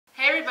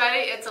everybody,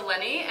 it's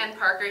Eleni and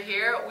Parker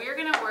here. We are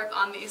going to work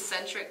on the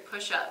eccentric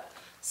push-up.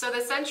 So the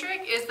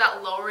eccentric is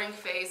that lowering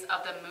phase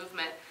of the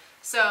movement.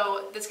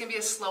 So this can be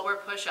a slower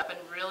push-up and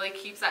really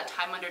keeps that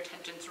time under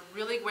tension. It's a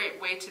really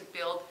great way to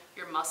build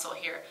your muscle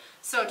here.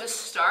 So to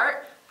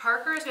start,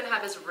 Parker is going to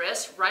have his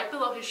wrist right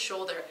below his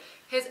shoulder.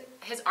 His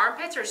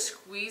armpits are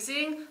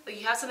squeezing,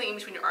 like you have something in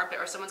between your armpit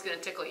or someone's going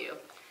to tickle you.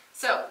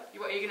 So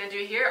what you're going to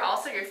do here,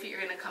 also your feet are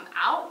going to come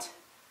out,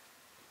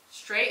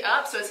 straight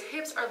up, so his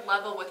hips are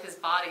level with his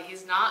body.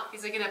 He's in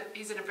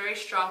a very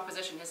strong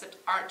position. His hips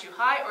aren't too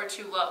high or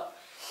too low.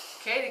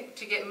 Okay,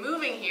 to get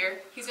moving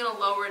here, he's going to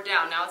lower it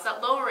down. Now it's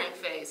that lowering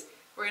phase.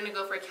 We're going to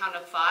go for a count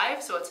of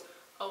 5, so it's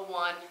a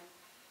 1,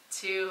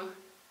 2,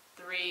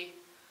 3,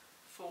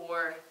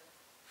 4,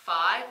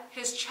 5.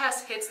 His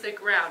chest hits the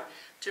ground.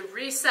 To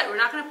reset, we're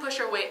not going to push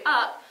our way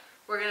up.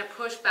 We're going to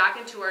push back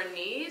into our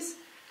knees,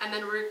 and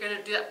then we're going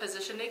to do that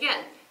position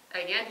again.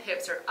 Again,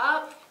 hips are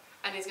up,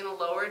 and he's going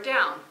to lower it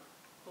down.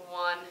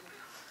 1,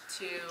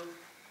 2,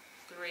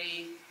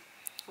 3,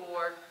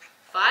 4,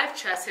 5.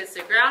 Chest hits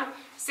the ground.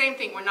 Same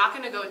thing. We're not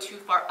going to go too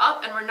far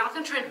up, and we're not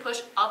going to try and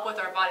push up with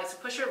our body. So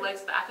push your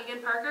legs back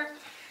again, Parker,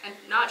 and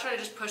not try to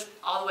just push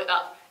all the way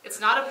up. It's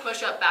not a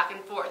push-up back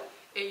and forth.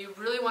 You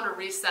really want to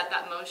reset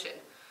that motion.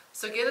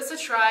 So give this a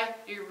try.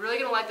 You're really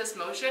going to like this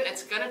motion.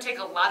 It's going to take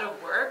a lot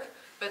of work,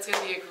 but it's going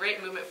to be a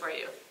great movement for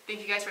you.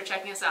 Thank you guys for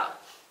checking us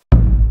out.